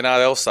side, the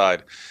NIL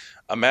side,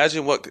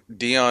 imagine what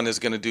Deion is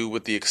going to do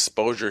with the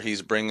exposure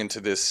he's bringing to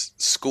this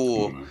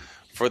school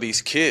for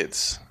these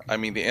kids. The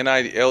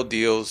NIL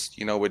deals,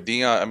 with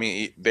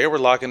Deion, they were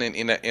locking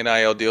in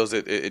NIL deals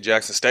at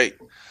Jackson State.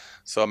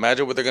 So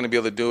imagine what they're going to be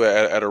able to do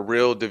at a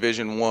real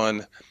Division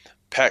I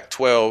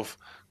Pac-12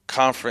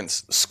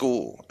 conference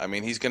school.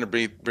 He's going to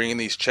be bringing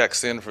these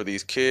checks in for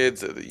these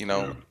kids.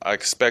 I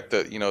expect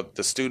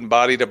the student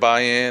body to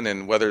buy in,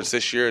 and whether it's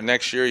this year or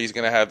next year, he's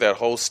going to have that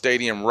whole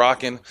stadium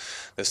rocking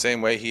the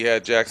same way he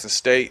had Jackson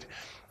State.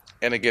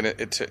 And again,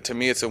 to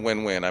me, it's a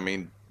win-win.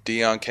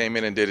 Deion came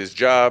in and did his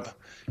job.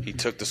 He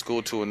took the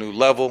school to a new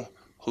level.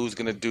 Who's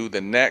going to do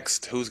the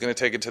next? Who's going to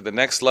take it to the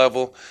next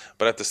level?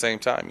 But at the same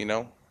time,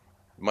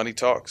 money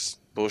talks,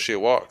 bullshit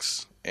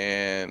walks,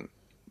 and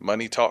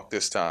money talk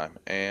this time.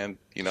 And,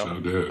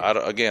 I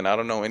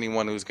don't know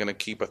anyone who's going to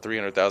keep a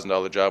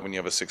 $300,000 job when you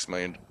have a $6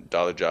 million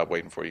job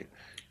waiting for you.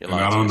 And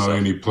I don't know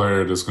any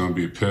player that's going to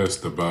be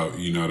pissed about,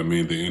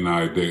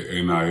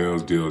 the NIL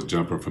deals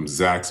jumping from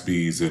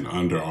Zaxby's and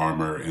Under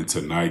Armour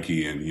into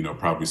Nike and,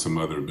 probably some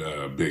other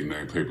big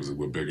name papers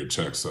with bigger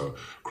checks. So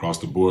across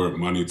the board,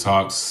 money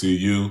talks, see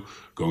you,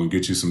 go and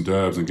get you some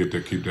dubs and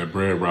keep that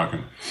bread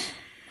rocking.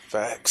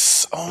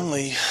 Facts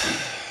only.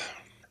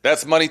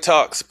 That's Money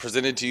Talks,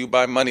 presented to you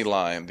by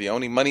Moneyline, the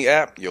only money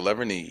app you'll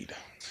ever need.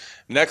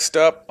 Next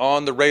up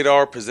on the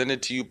radar,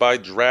 presented to you by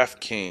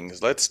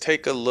DraftKings. Let's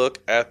take a look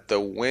at the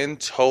win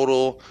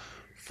total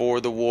for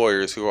the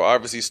Warriors, who are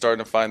obviously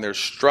starting to find their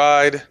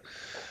stride.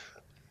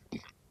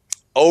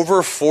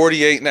 Over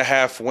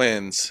 48.5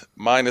 wins,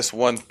 minus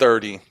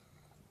 130.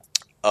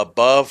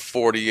 Above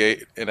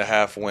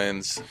 48.5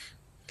 wins,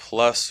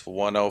 plus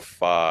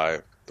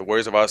 105. The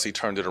Warriors have obviously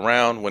turned it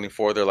around, winning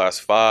 4 of their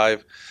last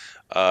 5.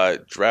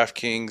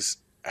 DraftKings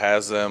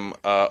has them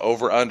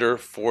over under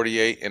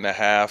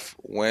 48.5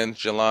 wins.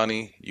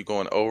 Jelani, you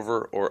going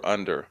over or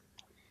under?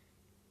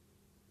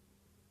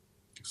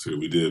 See,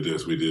 we did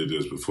this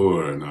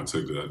before, and I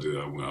took that.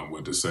 I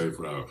went the safe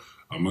route.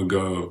 I'm gonna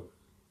go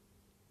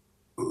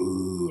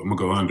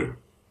under.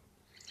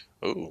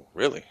 Ooh,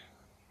 really?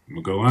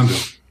 I'm gonna go under.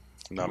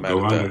 Not mad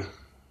at that.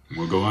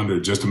 We'll go under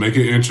just to make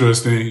it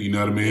interesting. You know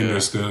what I mean? Yeah.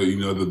 There's still,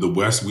 the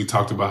West. We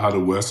talked about how the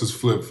West is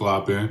flip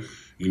flopping.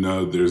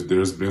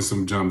 There's been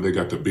some jump. They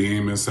got the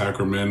Beam in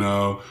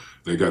Sacramento.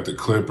 They got the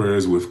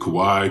Clippers with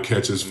Kawhi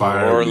catches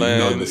fire.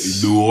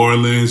 Orleans. New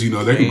Orleans,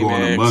 they can go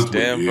on a month.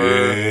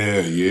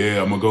 Denver.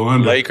 Yeah, I'm going to go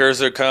under.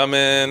 Lakers are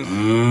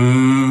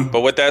coming.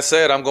 But with that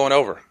said, I'm going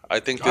over.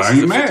 I think this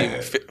is a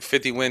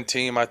 50-win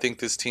team. I think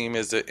this team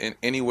is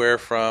anywhere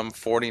from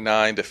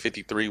 49 to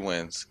 53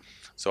 wins.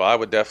 So I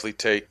would definitely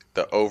take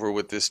the over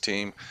with this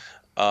team.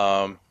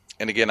 And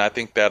again, I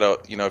think that,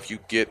 if you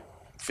get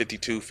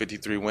 52,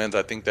 53 wins,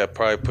 I think that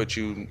probably puts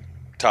you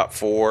top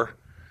 4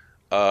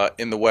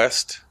 in the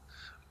West.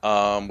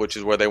 Which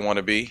is where they want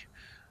to be.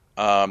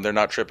 They're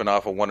not tripping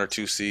off a 1 or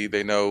 2 seed.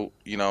 They know,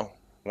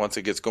 once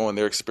it gets going,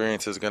 their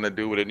experience is going to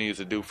do what it needs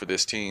to do for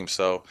this team.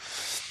 So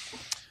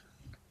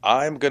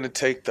I'm going to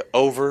take the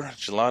over.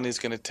 Jelani's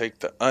going to take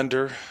the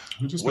under.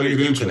 What are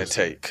you going to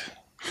take?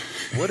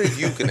 What are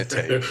you going to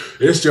take?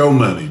 It's your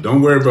money.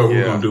 Don't worry about what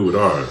we're going to do with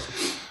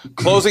ours.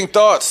 Closing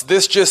thoughts.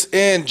 This just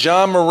in.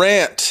 Ja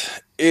Morant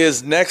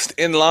is next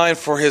in line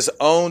for his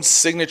own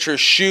signature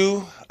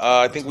shoe.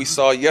 I think we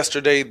saw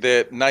yesterday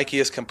that Nike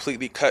has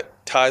completely cut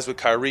ties with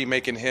Kyrie,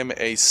 making him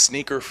a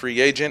sneaker free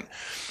agent.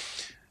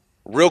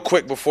 Real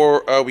quick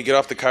before we get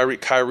off the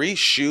Kyrie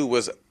shoe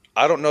was,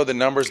 I don't know the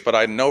numbers, but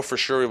I know for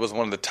sure it was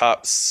one of the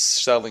top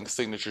selling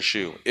signature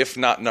shoe. If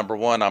not number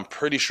one, I'm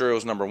pretty sure it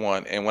was number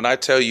one. And when I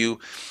tell you,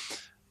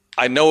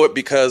 I know it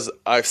because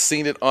I've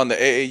seen it on the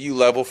AAU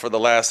level for the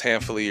last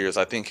handful of years.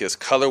 I think his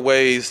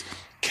colorways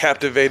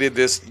captivated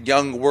this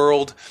young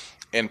world,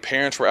 and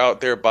parents were out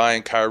there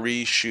buying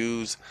Kyrie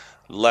shoes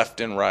left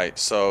and right.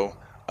 So,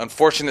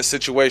 unfortunate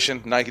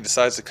situation. Nike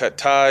decides to cut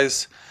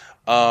ties,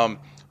 but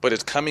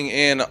it's coming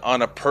in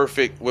on a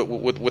perfect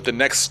with the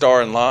next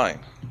star in line.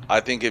 I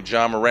think if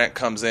Ja Morant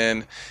comes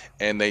in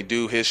and they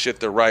do his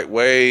shit the right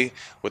way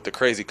with the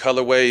crazy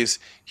colorways,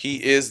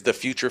 he is the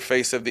future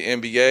face of the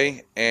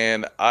NBA,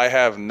 and I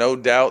have no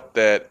doubt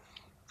that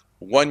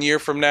 1 year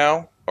from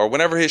now, or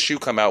whenever his shoe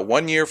come out,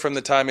 1 year from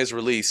the time it's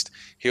released,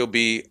 he'll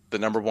be the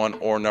number 1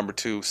 or number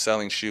 2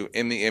 selling shoe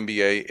in the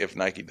NBA if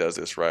Nike does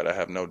this right. I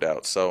have no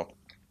doubt. So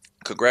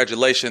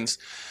congratulations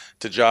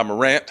to Ja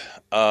Morant.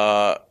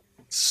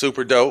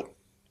 Super dope.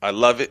 I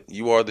love it.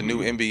 You are the new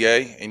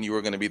NBA, and you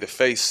are going to be the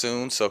face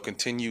soon. So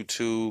continue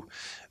to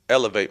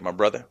elevate, my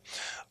brother.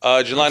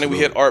 Jelani, we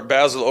hit Art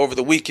Basel over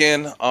the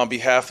weekend on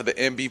behalf of the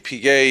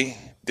NBPA,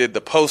 did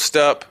the post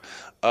up.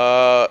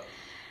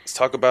 Let's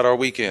talk about our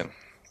weekend.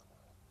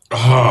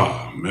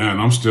 Oh,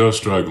 man, I'm still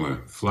struggling.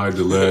 Flight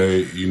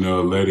delay,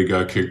 lady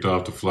got kicked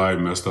off the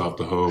flight, messed off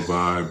the whole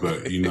vibe.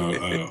 But,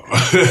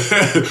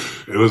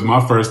 it was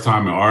my first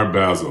time in Art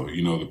Basel.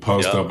 The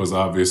post-up was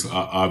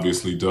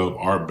obviously dope.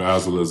 Art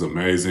Basel is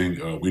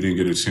amazing. We didn't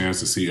get a chance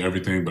to see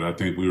everything, but I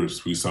think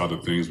we saw the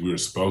things we were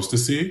supposed to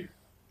see.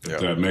 If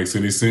that makes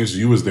any sense.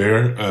 You was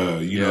there.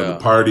 The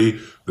party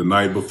the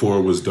night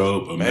before was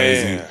dope,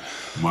 amazing. Man.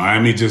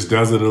 Miami just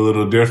does it a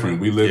little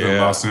different. We live in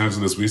Los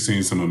Angeles. We've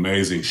seen some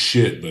amazing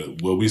shit,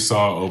 but what we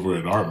saw over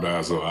at Art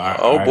Basel, I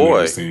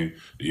never seen.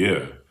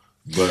 Yeah,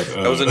 but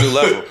that was a new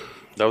level.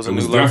 It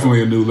was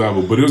definitely a new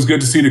level. But it was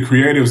good to see the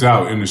creatives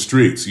out in the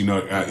streets.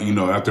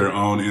 At their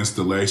own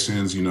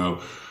installations.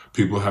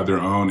 People have their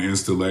own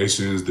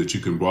installations that you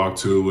can walk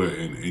to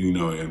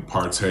and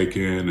partake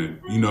in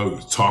and,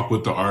 talk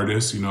with the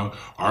artists.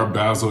 Art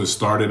Basel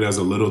started as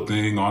a little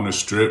thing on a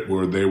strip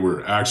where they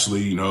were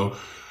actually,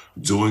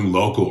 doing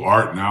local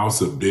art. Now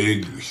it's a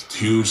big,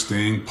 huge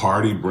thing.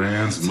 Party,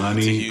 brands,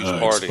 money,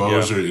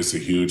 exposure. Yeah. It's a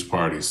huge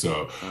party.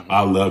 So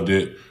I loved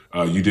it.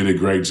 You did a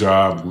great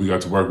job. We got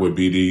to work with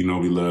BD.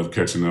 We love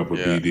catching up with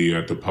BD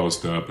at the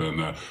post up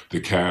and the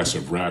cash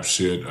of rap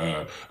shit.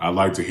 I'd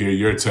like to hear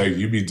your take.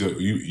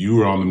 You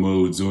were on the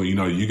move doing,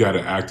 you got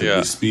to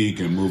actively speak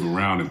and move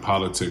around in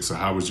politics. So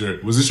how was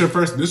this your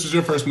first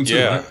one too?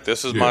 Yeah, right?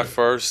 This was my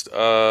first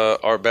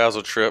Art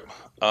Basel trip.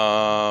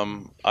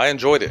 I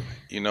enjoyed it.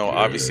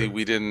 Obviously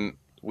we didn't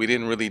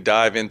really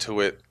dive into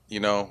it,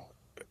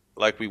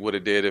 like we would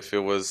have did if it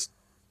was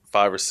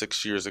 5 or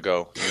 6 years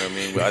ago. You know what I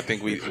mean? I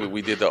think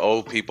we did the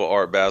old people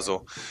Art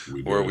Basel,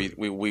 where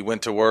we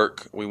went to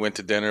work, we went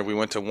to dinner, we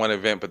went to one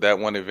event, but that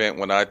one event,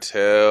 when I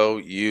tell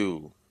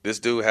you, this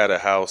dude had a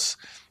house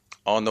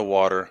on the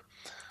water.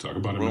 Talk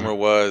about it. Rumor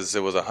was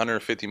it was a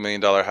 $150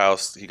 million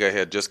house. He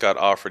had just got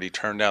offered. He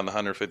turned down the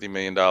 $150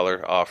 million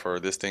offer.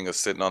 This thing is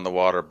sitting on the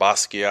water.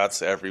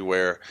 Basquiat's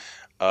everywhere.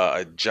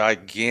 A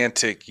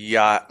gigantic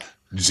yacht.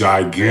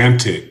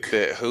 Gigantic.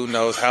 That who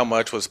knows how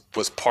much was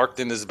parked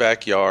in his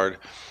backyard.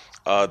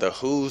 The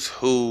who's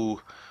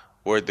who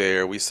were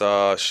there. We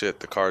saw the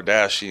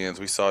Kardashians.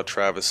 We saw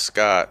Travis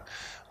Scott.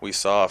 We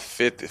saw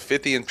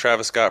 50 and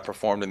Travis Scott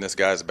performed in this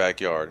guy's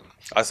backyard.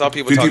 I saw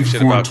people talking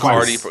shit about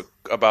Cardi.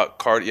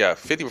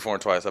 50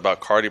 performed twice, about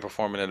Cardi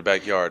performing in the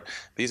backyard.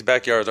 These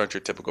backyards aren't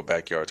your typical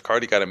backyards.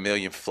 Cardi got $1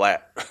 million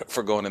flat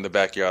for going in the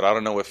backyard. I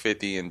don't know what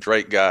 50 and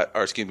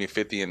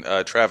 50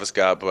 and Travis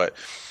got, but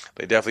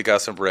they definitely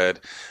got some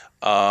bread.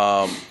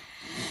 A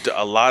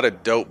lot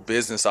of dope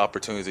business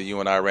opportunities that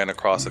you and I ran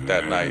across at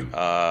that night.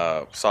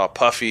 Saw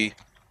Puffy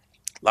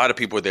A lot of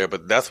people were there,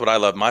 but that's what I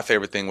love. My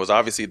favorite thing was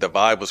obviously the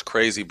vibe was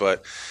crazy,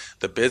 but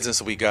the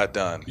business we got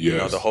done. Yes. You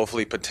know, the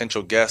hopefully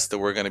potential guests that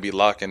we're going to be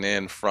locking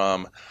in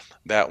from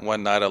that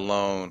one night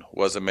alone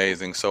was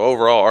amazing. So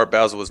overall, Art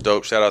Basel was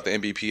dope. Shout out to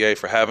NBPA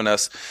for having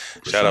us.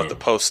 Shout out to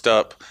Post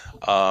Up.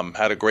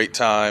 Had a great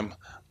time.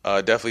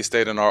 Definitely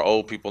stayed in our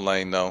old people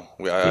lane though.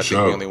 I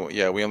think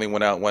we only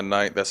went out one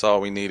night. That's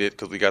all we needed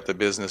because we got the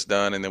business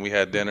done, and then we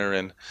had dinner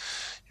and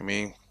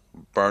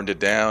burned it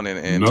down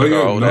and took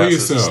our old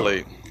asses to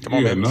sleep. Come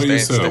on, man. Know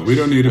yourself. We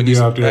don't need to be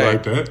out there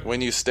like that.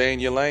 When you stay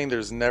in your lane,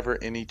 there's never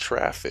any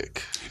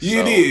traffic.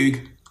 You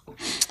dig?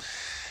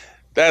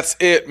 That's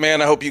it,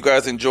 man. I hope you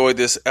guys enjoyed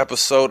this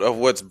episode of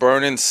What's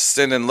Burning.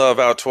 Sending love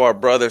out to our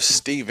brother,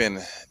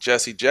 Steven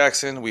Jesse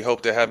Jackson. We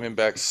hope to have him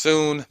back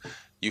soon.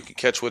 You can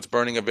catch What's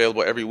Burning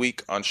available every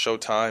week on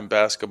Showtime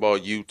Basketball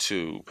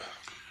YouTube.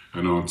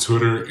 And on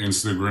Twitter,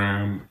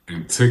 Instagram,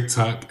 and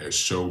TikTok at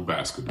Show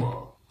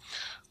Basketball.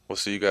 We'll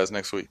see you guys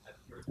next week.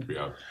 Be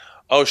out.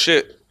 Oh,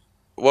 shit.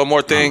 One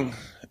more thing.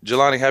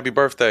 Jelani, happy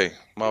birthday,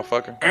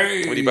 motherfucker.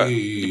 Hey. What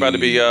you about to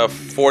be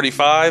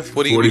 45?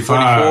 What are you going to be,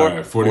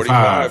 44?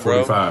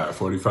 45,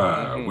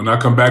 45. When I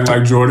come back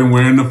like Jordan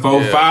wearing the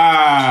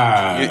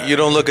 4-5. You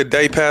don't look a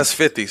day past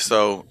 50,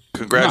 so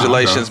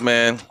congratulations,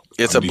 man.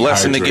 It's a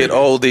blessing to get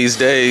old these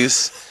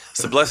days.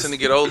 It's a blessing to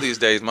get old these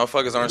days.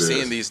 Motherfuckers aren't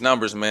seeing these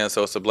numbers, man,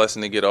 so it's a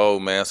blessing to get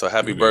old, man. So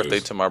happy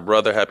birthday to my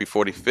brother. Happy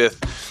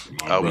 45th.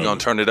 We're going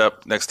to turn it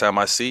up next time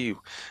I see you.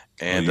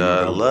 And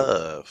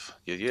love.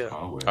 Yeah.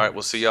 All right,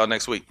 we'll see y'all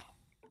next week.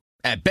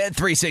 At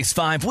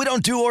Bet365, we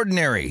don't do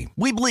ordinary.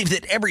 We believe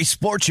that every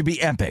sport should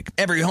be epic.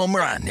 Every home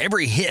run,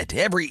 every hit,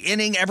 every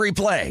inning, every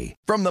play.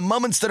 From the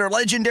moments that are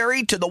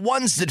legendary to the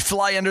ones that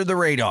fly under the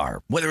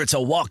radar. Whether it's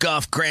a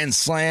walk-off grand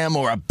slam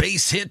or a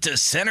base hit to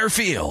center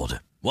field.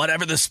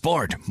 Whatever the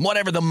sport,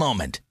 whatever the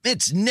moment,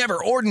 it's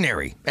never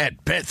ordinary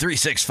at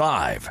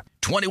Bet365.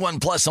 21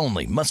 plus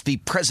only. Must be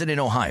present in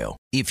Ohio.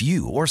 If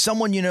you or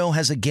someone you know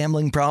has a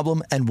gambling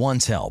problem and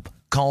wants help,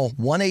 call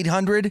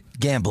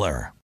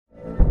 1-800-GAMBLER.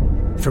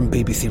 From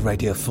BBC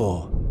Radio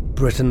 4,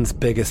 Britain's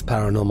biggest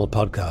paranormal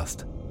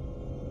podcast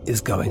is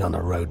going on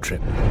a road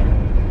trip.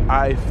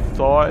 I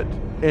thought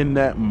in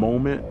that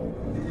moment,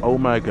 oh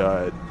my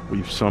God,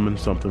 we've summoned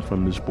something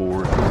from this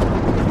board.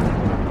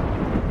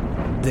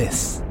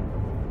 This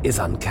is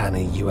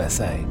Uncanny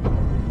USA.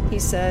 He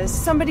says,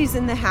 somebody's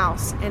in the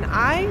house, and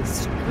I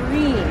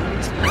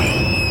screamed.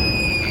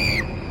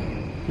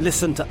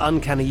 Listen to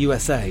Uncanny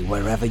USA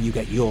wherever you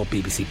get your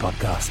BBC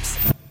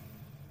podcasts,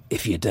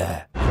 if you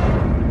dare.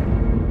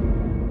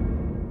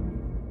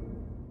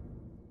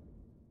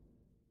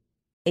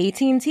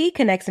 AT&T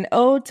connects an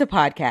ode to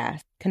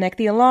podcast. Connect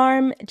the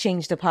alarm,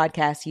 change the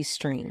podcast you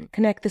stream.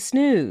 Connect the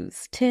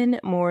snooze, 10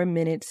 more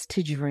minutes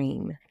to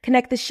dream.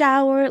 Connect the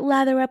shower,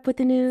 lather up with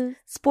the news,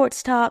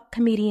 sports talk,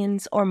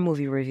 comedians, or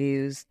movie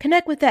reviews.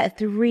 Connect with that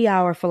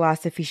 3-hour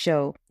philosophy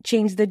show.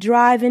 Change the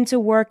drive into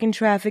work and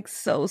traffic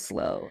so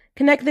slow.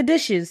 Connect the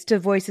dishes to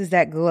voices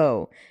that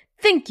glow.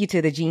 Thank you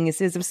to the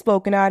geniuses of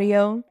spoken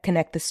audio.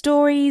 Connect the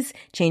stories,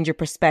 change your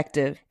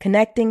perspective.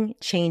 Connecting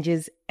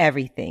changes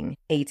everything.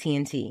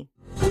 AT&T.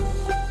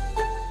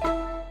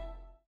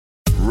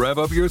 Rev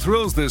up your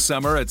thrills this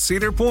summer at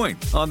Cedar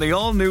Point on the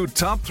all-new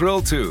Top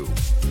Thrill 2.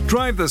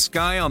 Drive the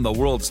sky on the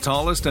world's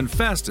tallest and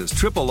fastest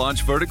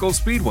triple-launch vertical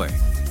speedway.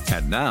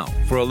 And now,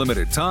 for a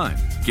limited time,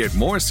 get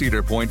more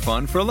Cedar Point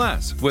fun for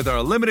less with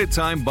our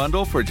limited-time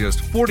bundle for just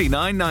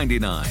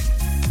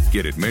 $49.99.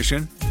 Get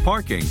admission,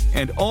 parking,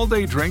 and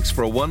all-day drinks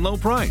for one low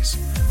price.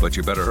 But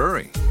you better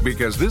hurry,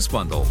 because this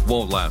bundle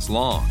won't last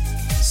long.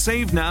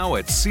 Save now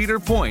at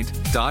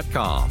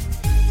cedarpoint.com.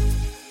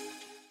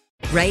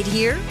 Right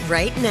here,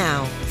 right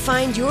now.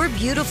 Find your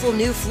beautiful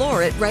new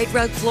floor at Right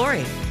Rug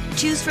Flooring.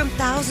 Choose from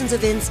thousands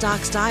of in-stock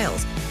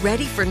styles,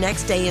 ready for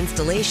next day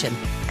installation,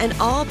 and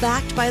all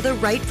backed by the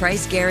right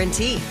price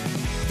guarantee.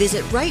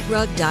 Visit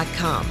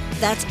rightrug.com.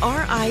 That's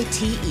RITERUG.com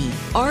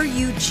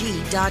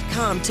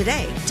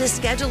today to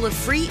schedule a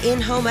free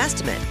in-home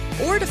estimate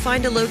or to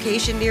find a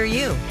location near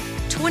you.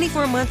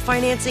 24-month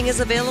financing is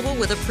available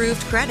with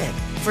approved credit.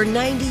 For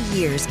 90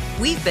 years,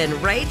 we've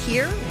been right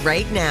here,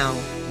 right now.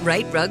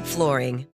 Right Rug Flooring.